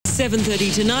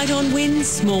7:30 tonight on Win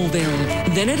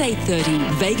Smallville. Then at 8:30,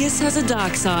 Vegas has a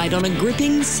dark side on a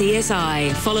gripping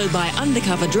CSI, followed by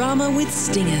undercover drama with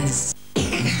stingers.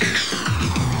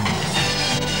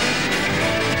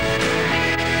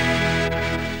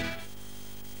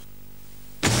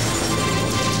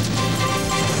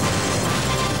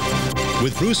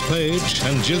 With Bruce Paige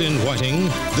and Jillian Whiting,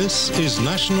 this is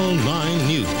National 9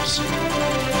 News.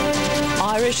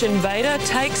 Irish invader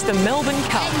takes the Melbourne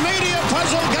Cup. And Media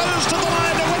Puzzle goes to the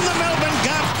line to win the Melbourne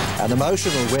Cup. An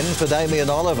emotional win for Damien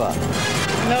Oliver.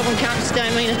 Melbourne Cups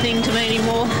don't mean a thing to me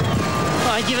anymore.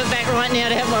 I'd give it back right now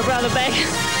to have my brother back.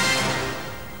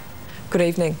 Good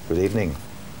evening. Good evening.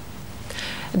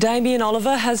 Damien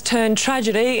Oliver has turned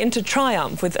tragedy into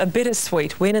triumph with a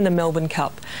bittersweet win in the Melbourne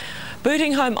Cup.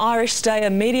 Booting home Irish stayer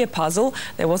Media Puzzle,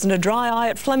 there wasn't a dry eye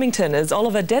at Flemington as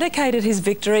Oliver dedicated his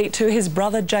victory to his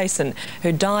brother Jason,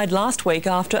 who died last week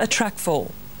after a track fall.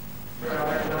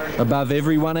 Above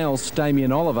everyone else,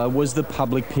 Damien Oliver was the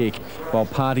public pick. While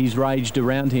parties raged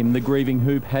around him, the grieving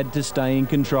hoop had to stay in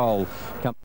control.